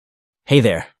Hey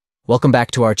there, welcome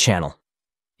back to our channel.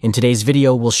 In today's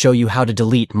video, we'll show you how to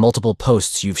delete multiple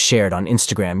posts you've shared on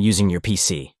Instagram using your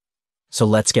PC. So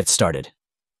let's get started.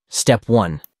 Step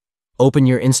 1. Open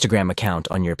your Instagram account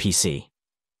on your PC.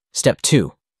 Step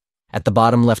 2. At the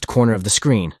bottom left corner of the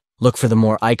screen, look for the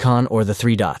More icon or the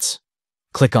three dots.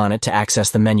 Click on it to access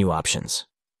the menu options.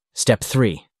 Step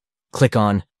 3. Click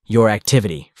on Your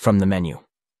Activity from the menu.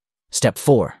 Step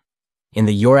 4. In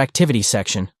the Your Activity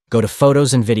section, go to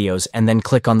Photos and Videos and then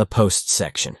click on the Posts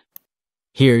section.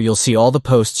 Here you'll see all the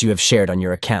posts you have shared on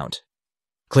your account.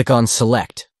 Click on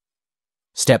Select.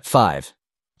 Step 5.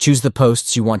 Choose the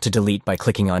posts you want to delete by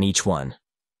clicking on each one.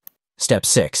 Step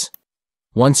 6.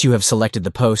 Once you have selected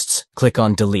the posts, click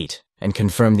on Delete and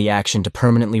confirm the action to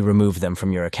permanently remove them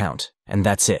from your account. And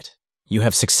that's it. You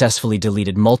have successfully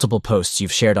deleted multiple posts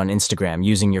you've shared on Instagram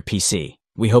using your PC.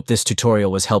 We hope this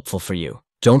tutorial was helpful for you.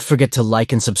 Don't forget to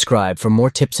like and subscribe for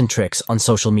more tips and tricks on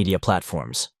social media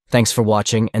platforms. Thanks for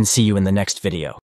watching and see you in the next video.